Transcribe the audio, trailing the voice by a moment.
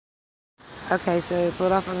Okay, so we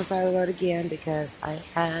pulled off on the side of the road again because I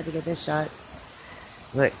had to get this shot.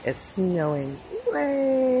 Look, it's snowing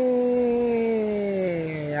way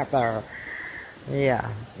up there.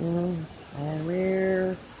 Yeah. And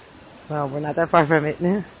we're not that far from it.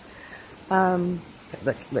 Look.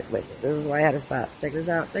 This is why I had to stop. Check this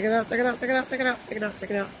out. Check it out.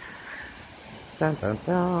 Dun, dun,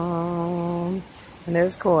 dun. And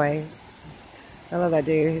there's Koi. I love that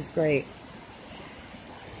dude. He's great.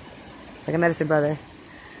 Like a medicine brother.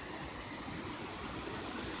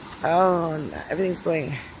 Oh, everything's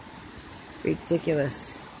going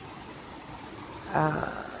ridiculous.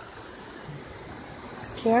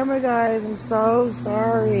 This camera, guys, I'm so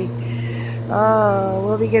sorry. Oh,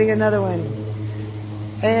 we'll be getting another one.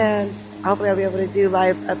 And hopefully I'll be able to do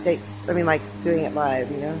live updates. I mean, like doing it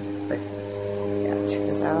live, you know? But yeah, check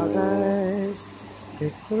this out, guys.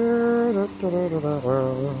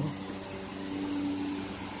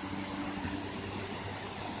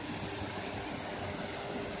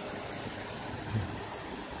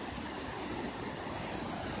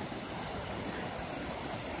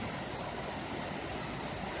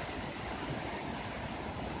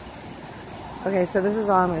 Okay, so this is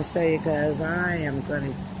all I'm going to show you because I am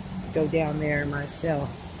going to go down there myself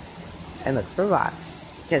and look for rocks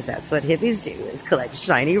because that's what hippies do, is collect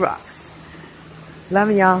shiny rocks.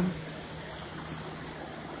 Love y'all.